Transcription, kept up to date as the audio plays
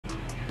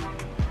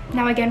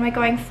Now again, we're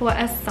going for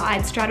a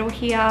side straddle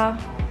here,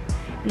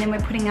 and then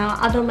we're putting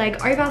our other leg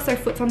over, so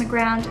foot's on the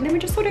ground, and then we're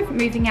just sort of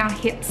moving our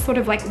hips sort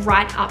of like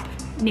right up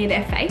near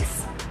their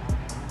face.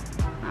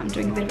 I'm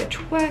doing a bit of a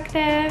twerk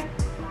there.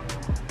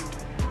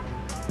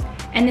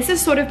 And this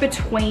is sort of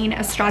between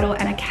a straddle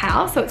and a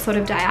cow, so it's sort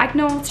of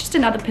diagonal. It's just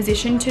another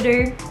position to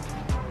do.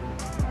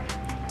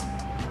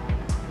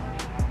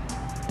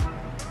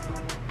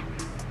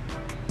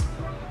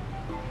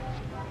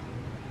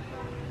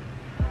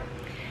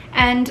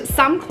 And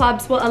some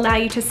clubs will allow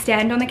you to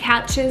stand on the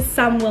couches,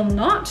 some will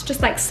not,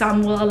 just like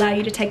some will allow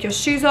you to take your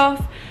shoes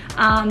off.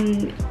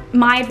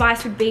 My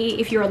advice would be,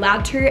 if you're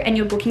allowed to and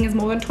your booking is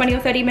more than 20 or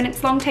 30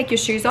 minutes long, take your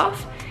shoes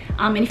off.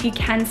 And if you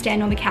can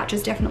stand on the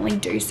couches, definitely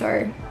do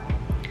so.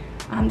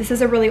 This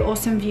is a really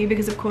awesome view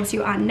because of course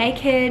you are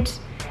naked.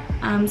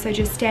 So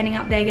just standing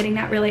up there, getting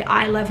that really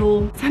eye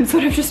level. So I'm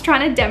sort of just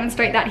trying to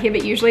demonstrate that here,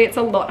 but usually it's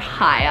a lot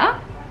higher.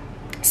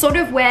 Sort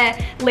of where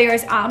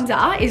Leo's arms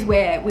are is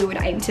where we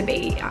would aim to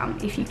be,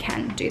 if you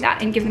can do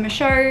that and give them a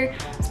show.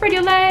 Spread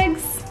your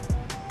legs.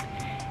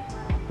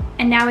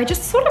 And now we're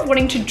just sort of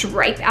wanting to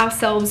drape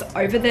ourselves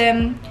over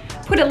them.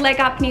 Put a leg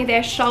up near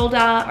their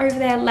shoulder, over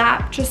their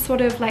lap, just sort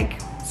of like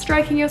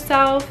stroking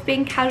yourself,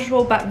 being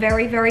casual but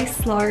very, very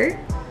slow.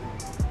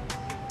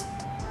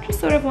 Just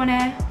sort of want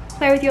to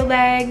play with your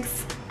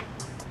legs.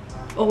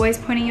 Always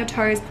pointing your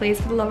toes, please,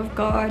 for the love of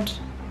God.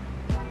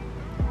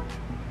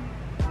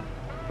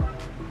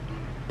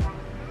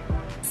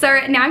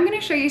 So now I'm going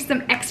to show you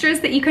some extras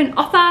that you can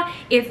offer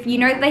if you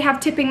know that they have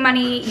tipping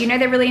money, you know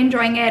they're really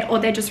enjoying it, or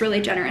they're just really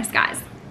generous guys.